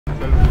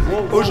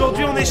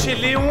Aujourd'hui, on est chez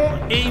Léon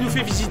et il nous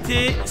fait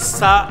visiter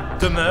sa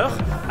demeure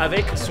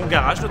avec son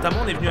garage. Notamment,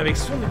 on est venu avec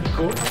son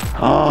hélico.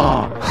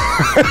 Oh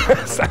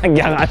c'est un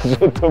garage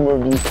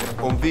automobile.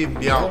 On vit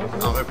bien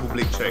en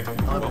République tchèque.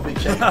 En République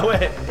tchèque. Ah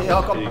ouais. Et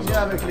encore mieux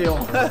avec Léon.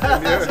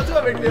 Surtout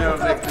avec Léon.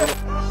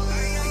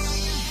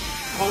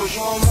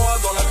 Rejoins-moi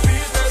dans la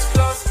business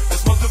class.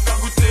 Laisse-moi te faire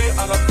goûter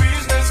à la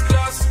business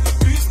class.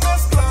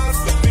 Business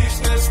class,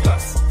 business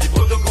class.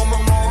 Libre de grands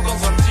moments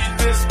dans un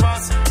petit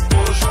espace.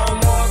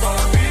 Rejoins-moi dans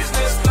la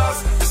business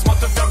class. Laisse-moi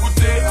te faire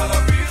goûter à la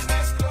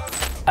business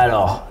class.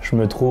 Alors, je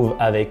me trouve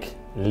avec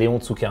Léon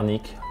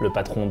Tsoukernik, le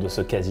patron de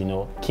ce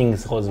casino,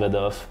 King's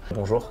Rozvadov.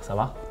 Bonjour, ça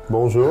va?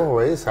 Bonjour,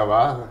 oui, ça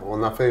va.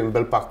 On a fait une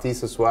belle partie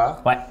ce soir.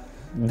 Ouais,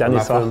 dernier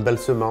soir. On a fait une belle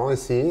semaine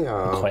ici,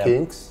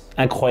 King's.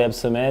 Incroyable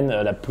semaine,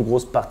 la plus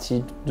grosse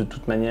partie de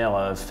toute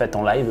manière faite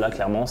en live là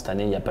clairement. Cette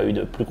année il n'y a pas eu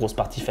de plus grosse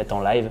partie faite en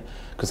live,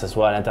 que ce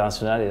soit à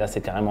l'international et là c'est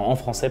carrément en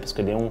français parce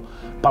que Léon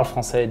parle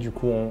français, du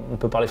coup on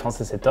peut parler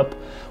français, c'est top.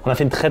 On a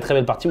fait une très très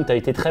belle partie où tu as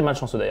été très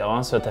malchanceux d'ailleurs,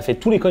 hein. Tu as fait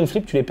tous les coin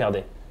flips, tu les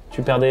perdais.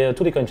 Tu perdais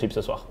tous les coin flips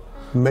ce soir.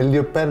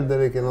 Meglio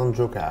perdere che non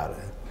giocare.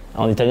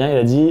 En italien il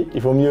a dit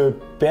il faut mieux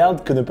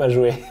perdre que ne pas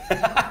jouer.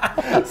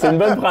 C'est une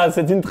bonne phrase,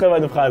 c'est une très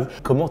bonne phrase.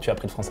 Comment tu as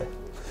appris le français?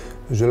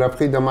 Je l'ai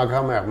appris dans ma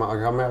grand-mère. Ma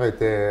grand-mère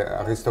était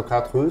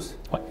aristocrate russe.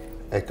 Ouais.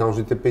 Et quand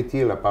j'étais petit,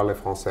 elle a parlé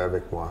français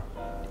avec moi.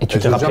 Et tu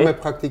t'es n'ai rappelé? jamais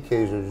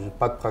pratiqué, je n'ai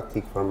pas de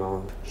pratique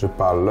vraiment. Je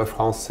parle le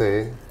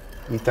français,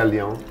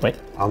 l'italien, Oui.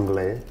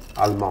 anglais,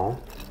 allemand,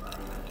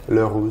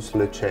 le russe,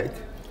 le tchèque,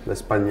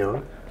 l'espagnol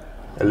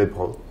et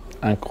l'hébreu.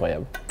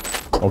 Incroyable.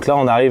 Donc là,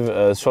 on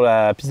arrive sur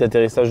la piste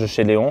d'atterrissage de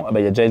chez Léon. Ah bah,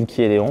 il y a déjà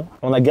Elki et Léon.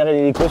 On a garé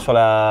l'hélico sur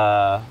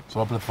la...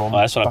 Sur la plateforme.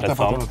 Ouais, sur la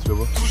plateforme. Tu le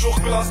vois. Toujours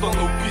classe dans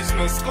nos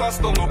business class,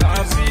 dans nos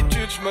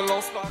habitudes, je me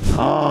lance pas.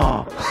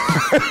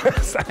 Oh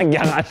c'est un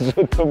garage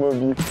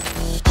automobile.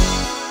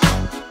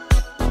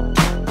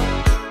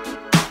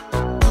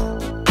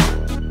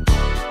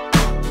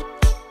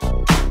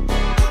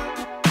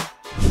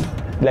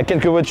 Il a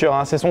quelques voitures,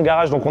 hein. C'est son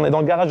garage. Donc on est dans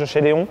le garage de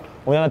chez Léon.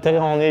 On vient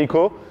d'atterrir en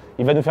hélico.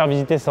 Il va nous faire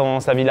visiter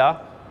sa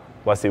villa.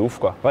 Ouais, c'est ouf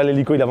quoi. Ouais,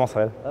 l'hélico il avance,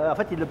 réel. En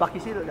fait, il le parque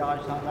ici, le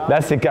garage.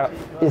 Là,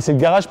 c'est le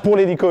garage pour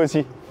l'hélico aussi.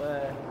 Ouais.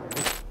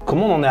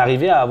 Comment on en est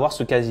arrivé à avoir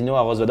ce casino à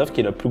Rozvadov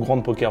qui est la plus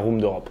grande poker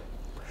room d'Europe?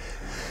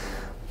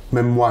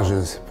 Même moi, je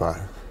ne sais pas.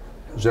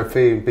 J'ai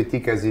fait un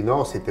petit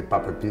casino, c'était pas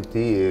petit,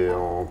 et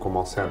on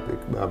commençait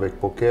avec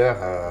poker,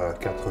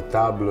 4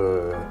 tables,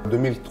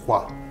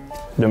 2003.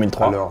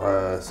 2003. Alors,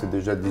 c'est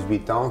déjà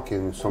 18 ans que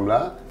nous sommes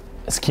là.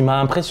 Ce qui m'a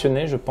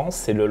impressionné, je pense,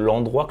 c'est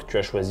l'endroit que tu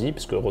as choisi,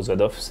 parce que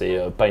Rozvadov, c'est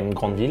pas une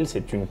grande ville,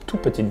 c'est une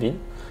toute petite ville.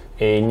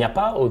 Et il n'y a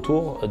pas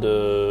autour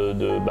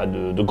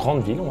de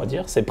grandes villes, on va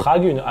dire. C'est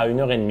Prague à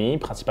 1h30,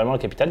 principalement la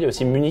capitale. Il y a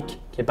aussi Munich,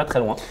 qui est pas très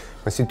loin.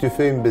 Mais si tu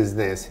fais une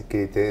business qui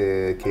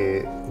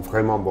est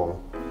vraiment bon,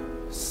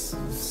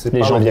 c'est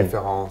Les pas gens la viennent.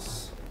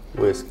 différence.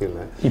 Où est-ce qu'il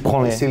est? Il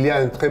prend les... S'il y a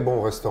un très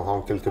bon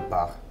restaurant quelque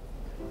part,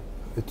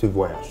 tu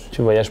voyages.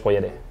 Tu voyages pour y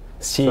aller.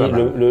 Si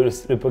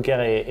le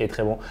poker est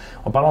très bon.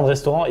 En parlant de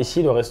restaurant,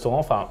 ici le restaurant,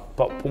 enfin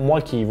pour moi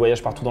qui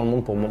voyage partout dans le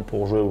monde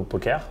pour jouer au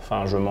poker,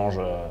 enfin je mange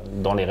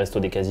dans les restos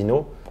des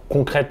casinos.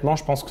 Concrètement,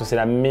 je pense que c'est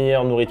la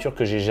meilleure nourriture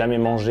que j'ai jamais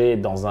mangée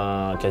dans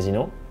un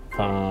casino.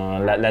 Enfin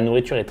la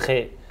nourriture est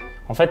très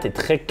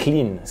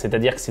clean,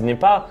 c'est-à-dire que ce n'est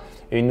pas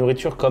une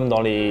nourriture comme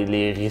dans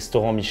les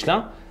restaurants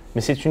Michelin,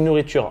 mais c'est une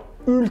nourriture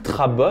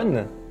ultra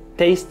bonne.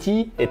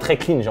 Tasty et très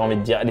clean, j'ai envie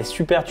de dire. Elle est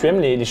super, tu aimes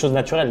les choses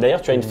naturelles.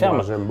 D'ailleurs, tu as une ferme.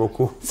 Moi, j'aime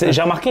beaucoup. J'ai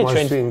remarqué, moi, tu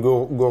as je suis une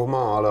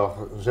gourmand, alors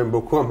j'aime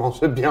beaucoup à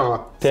manger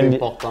bien. C'est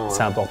important.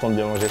 C'est important de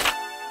bien manger.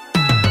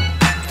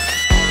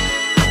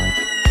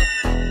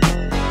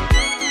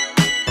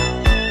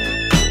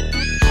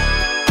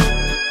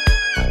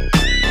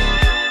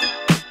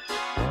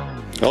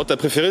 Alors ta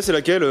préférée c'est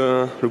laquelle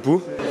le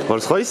pou?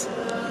 Rolls-Royce?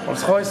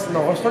 Rolls-Royce,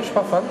 non, Rolls-Royce, je suis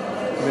pas fan,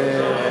 mais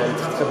elle est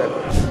très très belle.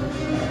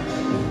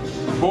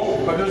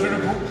 Bon, pas bien joué le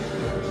pou.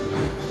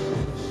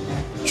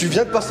 Tu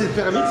viens de passer le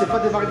permis, c'est pas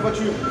démarrer de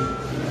voiture.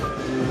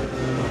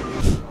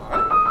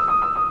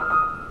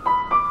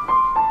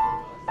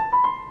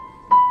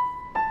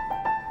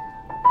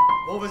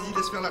 Bon, vas-y,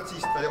 laisse faire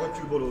l'artiste. Allez,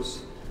 recule,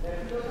 bolos.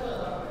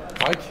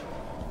 Crac.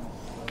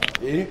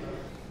 Et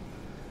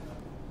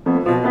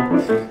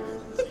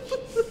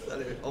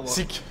Allez, au revoir.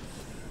 sick.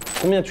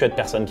 Combien tu as de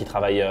personnes qui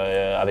travaillent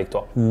avec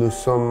toi? Nous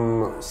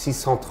sommes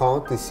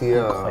 630 ici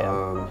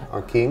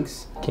en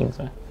King's. Kings,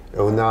 ouais. Et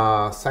on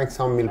a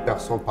 500 000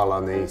 personnes par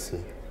l'année ici.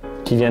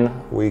 Qui viennent?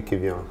 Oui, qui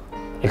viennent.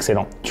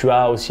 Excellent. Tu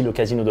as aussi le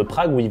casino de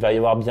Prague où il va y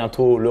avoir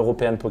bientôt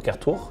l'European Poker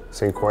Tour.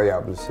 C'est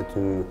incroyable,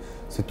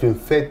 c'est une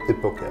fête de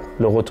poker.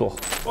 Le retour.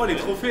 Oh, les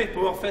trophées,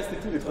 Powerfest et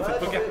tout, les trophées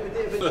de poker.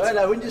 Ouais,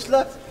 la win du slot.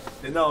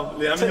 Énorme,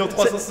 les 1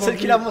 370 000. Celle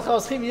qu'il a montré en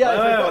stream hier. Ouais,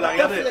 il fait, on l'a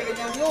regardé. Il a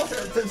gagné 1 million.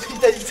 Si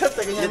t'as dit ça,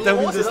 t'as gagné 1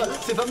 million.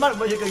 C'est pas mal.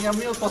 Moi, j'ai gagné 1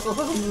 million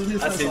 372 000.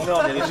 Ah, c'est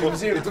énorme, il y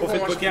a les trophées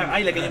de poker. Ah,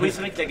 il a gagné, oui, c'est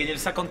vrai qu'il a gagné le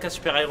 50K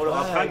Super Hero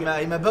à Prague.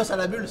 Il m'a bossé à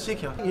la bulle,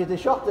 sick. J'étais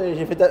short,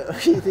 j'ai fait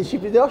j'étais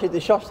chip leader, j'étais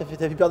short, ça fait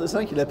ta paire de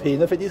 5, il a payé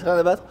 9 et 10, rien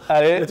à battre.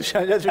 Allez, Il a touché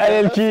un,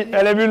 allez le qui,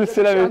 elle a bulle,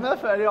 c'est la bulle.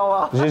 9, allez, au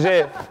revoir.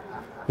 GG,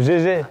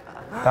 GG.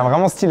 T'as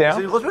vraiment stylé, hein?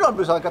 C'est une grosse bulle en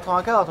plus,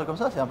 80K, un truc comme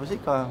ça, c'est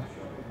impossible quand même.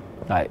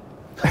 Ouais.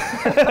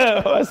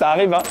 Ouais, ça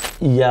arrive, hein.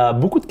 Il y a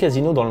beaucoup de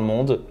casinos dans le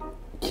monde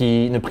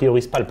qui ne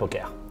priorisent pas le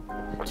poker.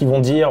 Qui vont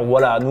dire,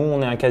 voilà, nous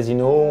on est un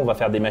casino, on va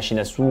faire des machines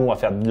à sous, on va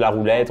faire de la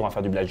roulette, on va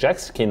faire du blackjack,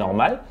 ce qui est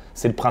normal.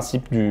 C'est le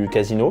principe du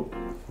casino.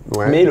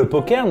 Ouais. Mais le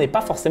poker n'est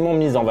pas forcément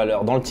mis en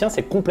valeur. Dans le tien,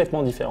 c'est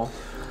complètement différent.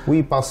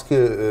 Oui, parce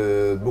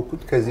que beaucoup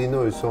de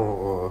casinos,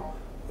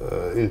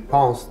 ils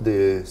pensent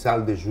des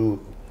salles de jeu.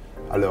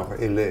 Alors,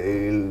 ils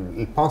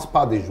ne pensent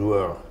pas des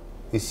joueurs.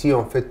 Ici,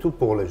 on fait tout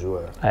pour les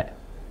joueurs. Ouais.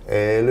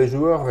 Et le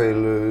joueur,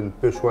 il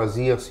peut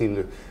choisir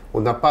s'il... On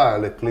n'a pas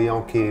le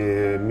client qui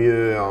est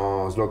mieux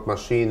en slot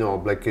machine, en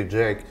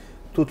blackjack.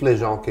 Tous les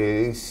gens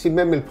qui... Si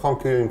même il prend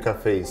qu'un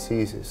café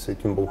ici,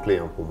 c'est un bon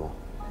client pour moi.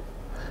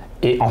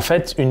 Et en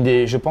fait,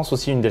 je pense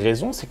aussi une des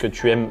raisons, c'est que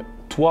tu aimes,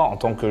 toi, en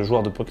tant que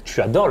joueur de poker, tu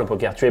adores le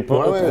poker. Tu es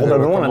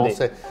probablement l'un des...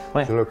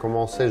 Ouais. Je le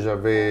commençais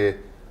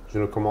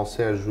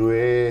à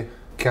jouer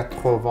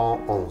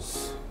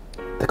 91.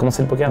 T'as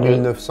commencé le poker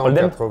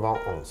 1991.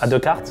 À 2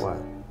 cartes? Ouais.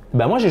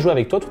 Bah moi j'ai joué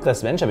avec toi toute la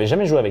semaine, j'avais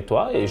jamais joué avec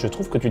toi et je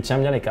trouve que tu tiens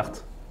bien les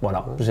cartes.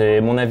 Voilà.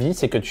 Mon avis,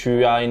 c'est que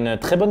tu as une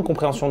très bonne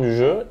compréhension du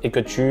jeu et que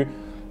tu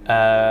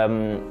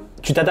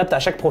t'adaptes à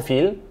chaque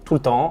profil tout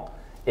le temps.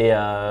 Et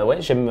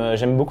ouais,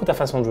 j'aime beaucoup ta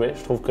façon de jouer.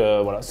 Je trouve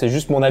que voilà, c'est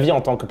juste mon avis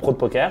en tant que pro de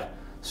poker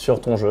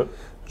sur ton jeu.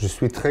 Je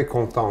suis très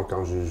content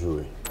quand je joue.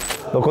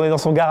 Donc on est dans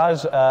son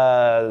garage,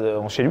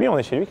 chez lui, on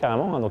est chez lui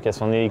carrément. Hein. Donc il y a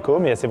son hélico,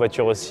 mais il y a ses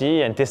voitures aussi. Il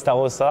y a une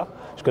Testarossa.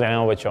 Je connais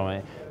rien en voiture,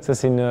 mais ça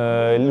c'est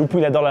une... Loupou,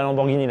 il adore la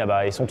Lamborghini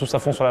là-bas. Ils sont tous à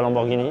fond sur la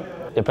Lamborghini.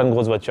 Il y a plein de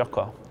grosses voitures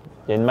quoi.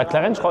 Il y a une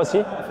McLaren je crois aussi.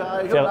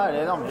 Ferrari jaune, là, elle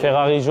est énorme.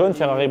 Ferrari jaune,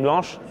 Ferrari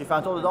blanche. J'ai fait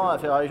un tour dedans, la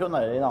Ferrari jaune,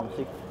 elle est énorme.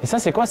 Et ça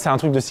c'est quoi? C'est un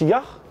truc de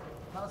cigare?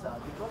 Non, c'est un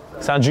jukebox.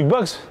 C'est un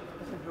jukebox? C'est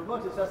un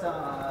jukebox et ça c'est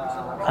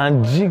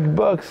un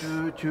jukebox.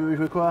 Tu veux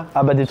jouer quoi?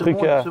 Ah bah des trucs...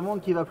 Ce monde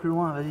qui va plus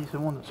loin, vas-y, ce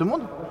monde. Ce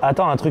monde?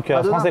 Attends, un truc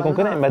français qu'on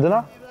connaît,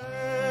 Madonna?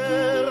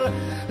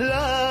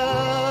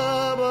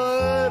 La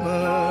bohème,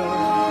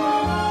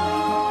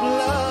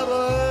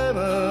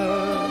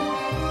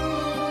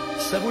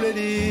 ça voulait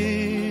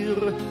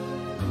dire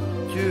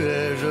tu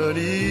es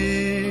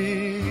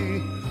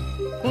jolie.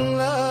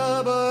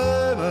 La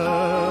bohème.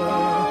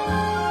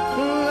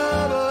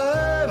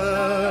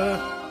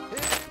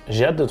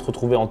 J'ai hâte de te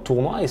retrouver en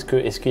tournoi.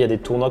 Est-ce qu'il y a des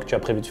tournois que tu as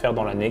prévu de faire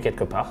dans l'année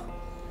quelque part?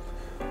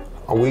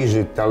 Ah oui,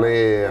 j'étais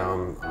allé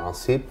en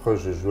Chypre,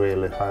 j'ai joué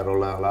les high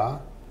rollers là.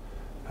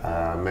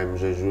 Même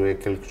j'ai joué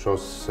quelque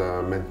chose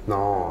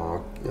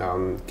maintenant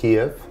en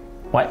Kiev.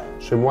 Ouais.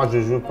 Chez moi, je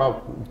ne joue pas le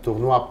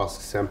tournoi parce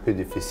que c'est un peu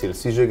difficile.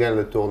 Si je gagne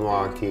le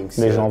tournoi en Kings,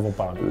 les gens vont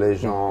parler. Les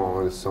gens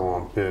sont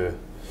un peu...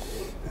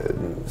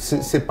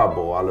 c'est pas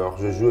beau. Alors,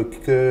 je joue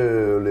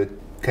que le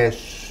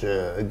cash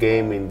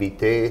game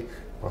invité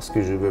parce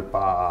que je ne veux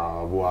pas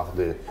avoir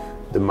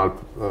de mal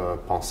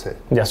pensée.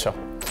 Bien sûr.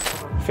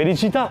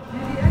 Felicita!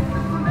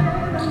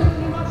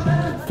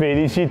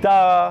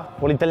 Felicita!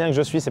 Pour l'italien que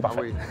je suis, c'est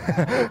parfait. Ah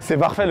oui. C'est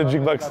parfait le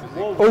jukebox.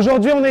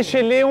 Aujourd'hui, on est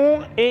chez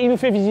Léon et il nous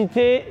fait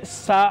visiter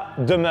sa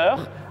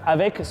demeure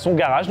avec son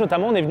garage.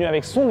 Notamment, on est venu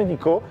avec son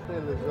hélico.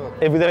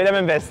 Et vous avez la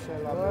même veste.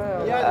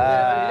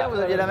 Hier, vous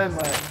aviez la même.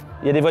 Ouais.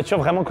 Il y a des voitures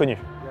vraiment connues.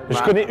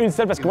 Je connais une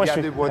seule parce que moi je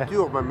suis... Il y a des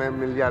voitures, mais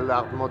même il y a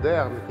l'art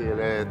moderne qui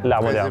est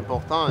très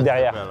important.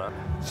 Derrière.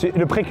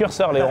 Le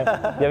précurseur, Léon.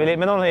 Il y avait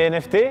maintenant les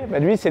NFT, bah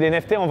lui c'est les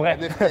NFT en vrai.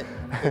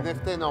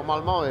 NFT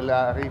normalement il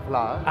arrive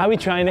là. Hein. Ah oui,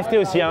 tu as un NFT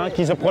aussi hein,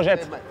 qui se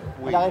projette.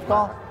 Oui. Il arrive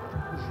quand?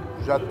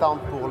 J'attends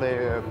pour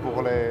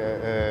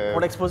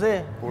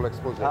l'exposer. Pour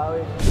l'exposer. Ah oui.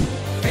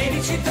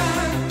 Felicità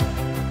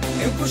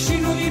è un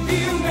cuscino di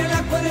piume,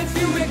 l'acqua del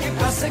fiume che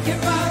passa e che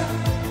va.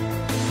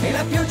 E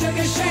la pioggia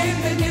che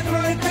scende dietro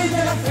le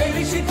tende, la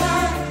felicità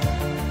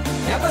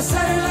e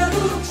abbassare la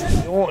luce.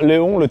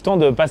 Léon, le temps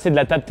de passer de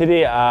la table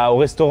télé au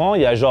restaurant,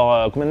 il y a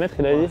genre combien de mètres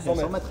il a dit? 100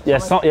 mètres. Il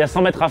y a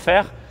 100 mètres à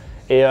faire.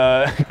 Et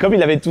comme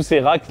il avait tous ses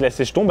racks,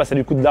 ses jetons, bah, ça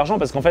lui coûte de l'argent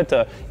parce qu'en fait,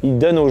 il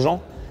donne aux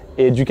gens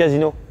et du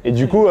casino. Et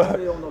du coup,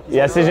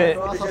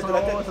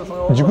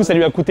 du coup, ça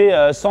lui a coûté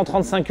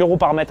 135 €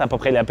 par mètre à peu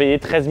près. Il a payé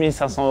 13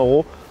 500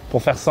 €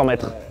 pour faire 100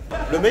 mètres.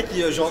 Le mec, il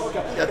y a tout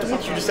le monde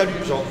qui lui salue,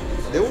 genre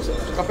Léon, tu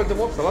te rappelles de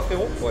moi? Ça va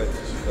frérot? Ouais.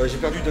 J'ai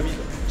perdu 2000.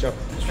 Tiens,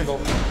 suivant.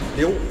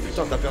 Léon,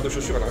 putain, ta paire de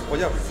chaussures, elle est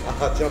incroyable.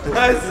 Ah, tiens, toi.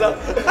 Ah, c'est ça.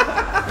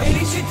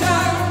 Felicità,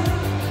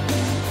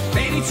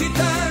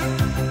 felicità,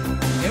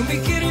 è un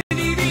bicchiere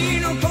di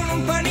vino con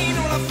un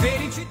panino, la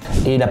felicità.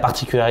 Et la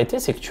particularité,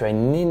 c'est que tu as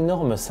une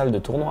énorme salle de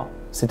tournoi.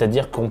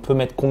 C'est-à-dire qu'on peut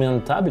mettre combien de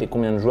tables et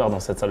combien de joueurs dans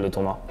cette salle de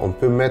tournoi? On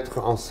peut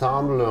mettre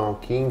ensemble en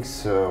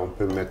Kings, on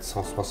peut mettre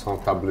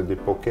 160 tables de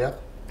poker.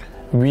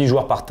 8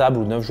 joueurs par table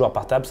ou 9 joueurs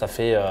par table, ça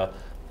fait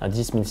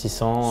 10,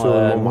 1600,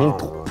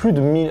 plus de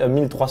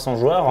 1300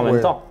 joueurs en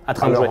même temps à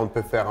train de jouer. Alors on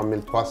peut faire en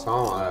 1300,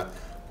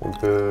 on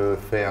peut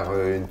faire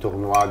une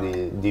tournoi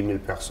de 10 000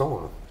 personnes.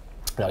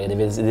 Alors il y a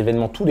des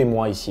événements tous les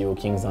mois ici au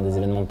Kings, des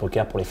événements de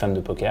poker pour les fans de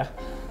poker.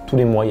 Tous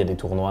les mois il y a des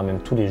tournois, même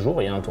tous les jours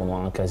il y a un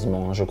tournoi,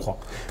 quasiment je crois.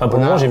 Enfin pour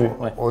le moment j'ai vu.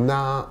 Ouais. On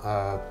a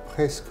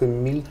presque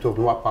 1000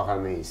 tournois par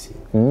année ici.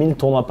 1000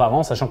 tournois par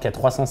an, sachant qu'il y a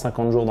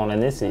 350 jours dans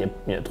l'année, il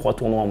y a 3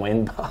 tournois en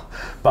moyenne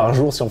par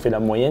jour si on fait la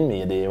moyenne,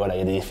 mais il y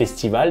a des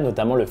festivals,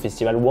 notamment le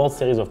festival World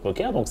Series of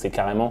Poker, donc c'est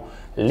carrément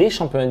les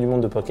championnats du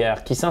monde de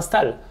poker qui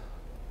s'installent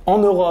en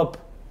Europe,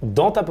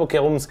 dans ta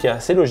poker room, ce qui est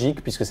assez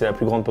logique puisque c'est la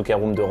plus grande poker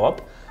room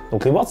d'Europe.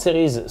 Donc les World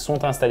Series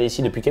sont installés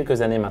ici depuis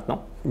quelques années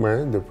maintenant. Oui,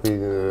 depuis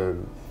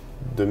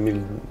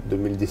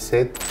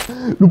 2017.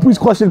 Loupou il se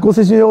croit chez le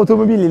concessionnaire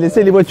automobile, il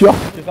essaie les voitures.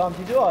 Tu veux faire un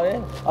petit tour, allez.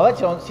 En fait,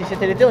 si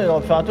c'était l'été, on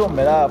aurait fait un tour,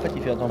 mais là, en fait,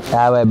 il fait un tour.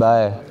 Ah ouais, bah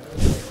ouais.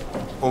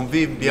 On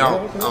vit bien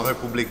en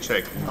République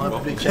tchèque. En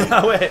République tchèque.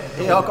 Ah ouais.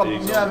 Et encore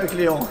mieux avec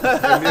Léon.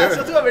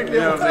 Surtout avec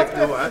Léon.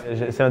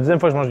 C'est la deuxième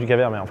fois que je mange du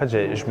caviar, mais en fait,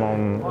 je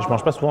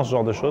mange pas souvent ce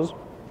genre de choses.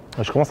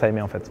 Je commence à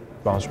aimer en fait.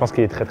 Bon, je pense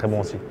qu'il est très très bon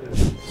aussi.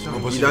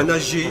 Il a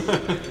nagé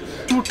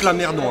toute la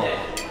mer Noire.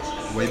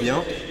 Vous voyez bien,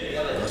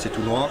 là c'est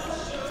tout noir.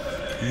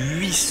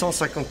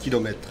 850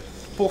 km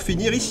pour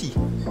finir ici.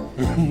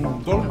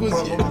 Dans le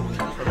gosier.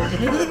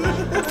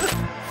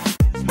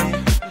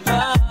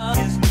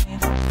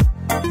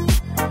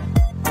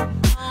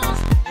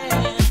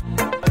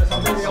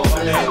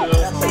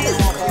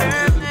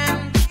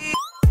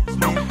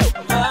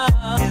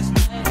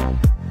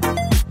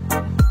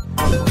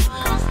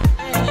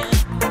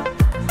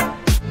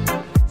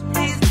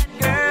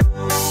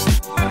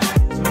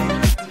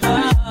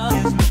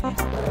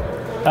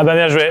 Ah bah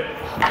bien joué.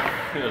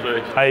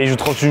 Allez, il joue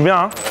trop, tu joues bien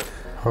hein.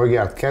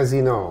 Regarde,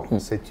 casino,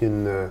 c'est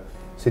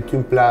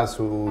une place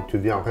où tu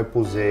viens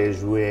reposer,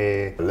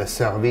 jouer. Le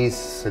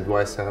service, ça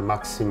doit être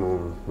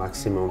maximum.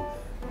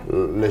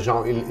 Les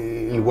gens,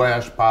 ils ne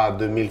voyagent pas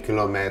 2000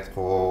 km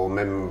ou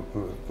même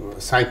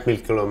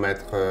 5000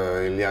 km.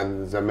 Il y a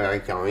des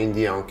Américains,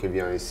 Indiens qui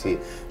viennent ici,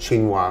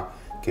 Chinois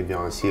qui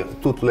viennent ici,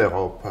 toute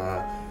l'Europe.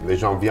 Les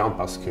gens viennent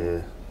parce que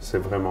c'est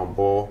vraiment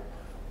beau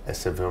et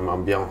c'est vraiment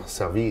bien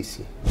servi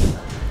ici.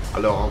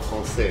 Alors en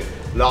français,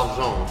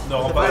 l'argent ne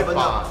rend pas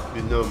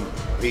un homme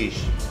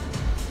riche.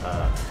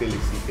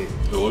 Félicité.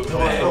 Heureux.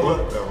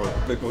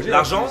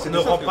 L'argent ne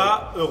rend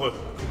pas heureux.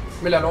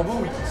 Mais la lambeau,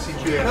 oui. Si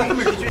tu es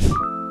riche.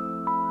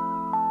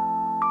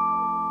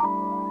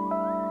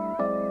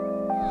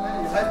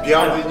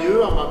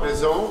 Bienvenue à ma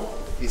maison,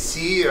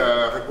 ici,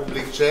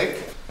 République tchèque.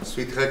 Je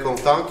suis très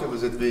content que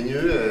vous êtes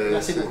venus.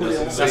 Merci beaucoup,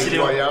 Léon. C'est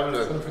incroyable.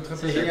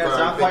 C'est génial,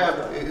 c'est incroyable.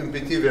 Un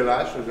petit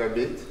village où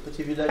j'habite.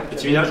 Petit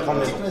village, grande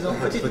maison.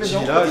 Petite Petit maison.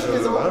 village,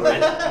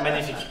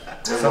 Magnifique.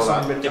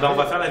 Voilà. Et ben on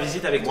va faire la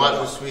visite avec Moi, toi.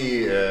 je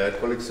suis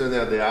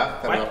collectionneur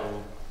d'art. Ouais. Alors, vous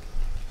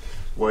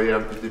voyez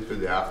un petit peu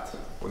d'art.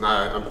 On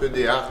a un peu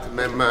d'art,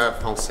 même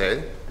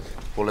français.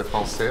 Pour les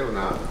Français, on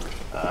a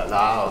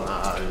là, on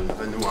a un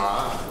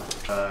Renoir,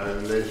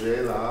 un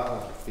Léger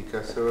là,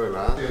 Picasso est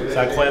là. C'est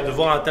incroyable de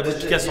voir un tableau de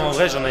Picasso en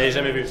vrai, j'en avais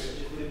jamais vu.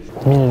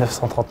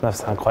 1939,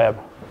 c'est incroyable.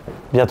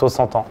 Bientôt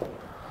 100 ans.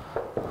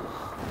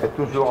 Et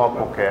toujours en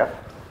poker.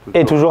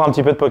 Et toujours un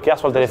petit peu de poker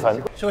sur le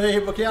téléphone. Sur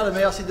GG Poker, le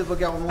meilleur site de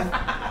poker au monde.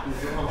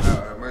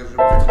 Moi, je suis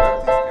l'artiste.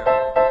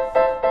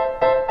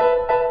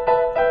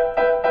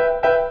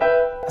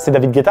 C'est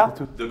David Guetta.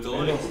 C'est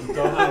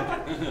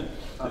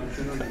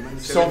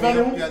le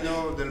meilleur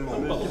piano du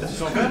monde.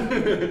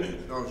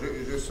 Non, je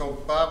ne sens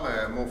pas,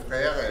 mais mon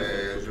frère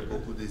et j'ai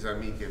beaucoup des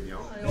amis qui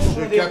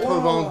viennent. J'ai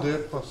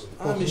 82 postes.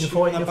 Ah, mais je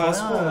faut pas à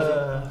ce point.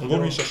 En gros,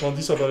 lui, il cherche un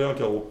 10 à valer un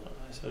carreau.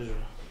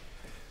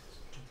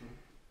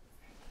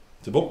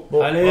 C'est bon?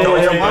 Allez,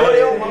 Bravo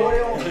Léon.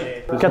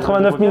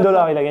 89 000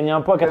 $, il a gagné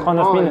un pot à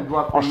 89 000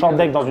 en short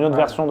deck dans une autre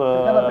version Qui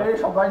a de... payé le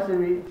champagne, c'est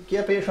lui. Qui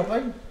a payé le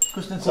champagne?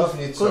 Kuznetsov.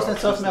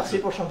 Kuznetsov, merci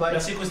pour le champagne.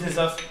 Merci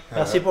Kuznetsov.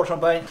 Merci pour le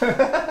champagne.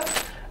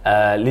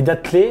 Les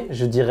dates clés,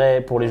 je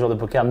dirais pour les joueurs de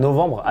poker,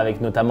 novembre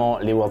avec notamment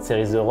les World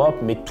Series Europe,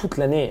 mais toute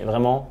l'année,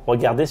 vraiment,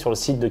 regardez sur le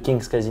site de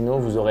Kings Casino,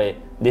 vous aurez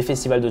des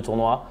festivals de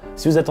tournois.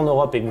 Si vous êtes en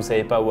Europe et que vous ne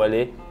savez pas où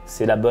aller,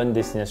 c'est la bonne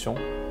destination.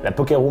 La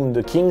Poker Room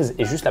de Kings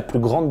est juste la plus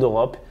grande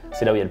d'Europe,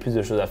 c'est là où il y a le plus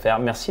de choses à faire.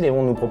 Merci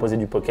Léon de nous proposer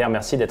du poker,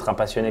 merci d'être un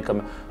passionné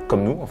comme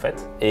nous en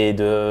fait, et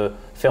de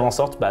faire en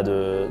sorte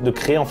de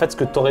créer en fait ce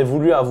que tu aurais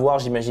voulu avoir,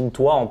 j'imagine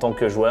toi en tant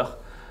que joueur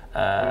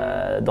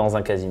dans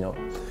un casino.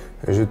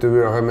 Je te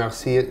veux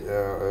remercier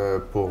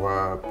pour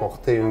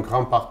porter une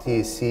grande partie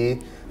ici,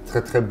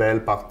 très très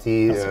belle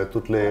partie.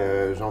 Toutes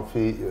les gens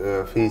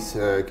fils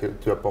que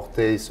tu as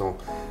portés, ils sont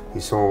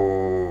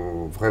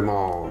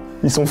vraiment...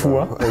 Ils sont fous,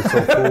 hein. Ils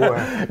sont fous, ouais.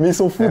 Mais ils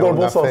sont fous dans le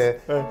bon sens.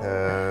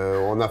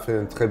 On a fait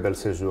un très bel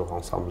séjour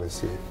ensemble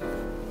ici.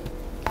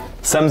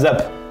 Thumbs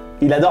up.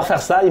 Il adore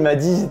faire ça, il m'a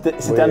dit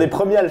c'était un des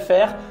premiers à le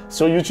faire.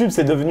 Sur YouTube,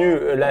 c'est devenu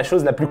la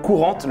chose la plus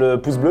courante,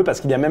 le pouce bleu,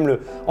 parce qu'il y a même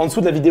en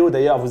dessous de la vidéo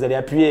d'ailleurs, vous allez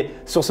appuyer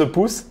sur ce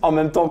pouce en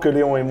même temps que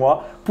Léon et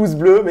moi. Pouce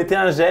bleu, mettez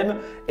un j'aime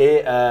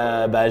et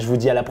je vous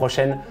dis à la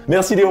prochaine.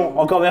 Merci Léon,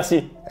 encore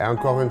merci. Et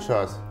encore une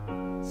chose,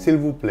 s'il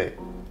vous plaît.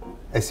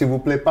 Et s'il vous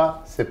plaît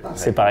pas, c'est pareil.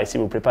 C'est pareil, s'il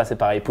vous plaît pas, c'est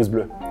pareil, pouce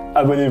bleu.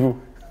 Abonnez-vous.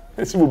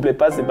 S'il vous plaît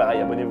pas, c'est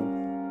pareil, abonnez-vous.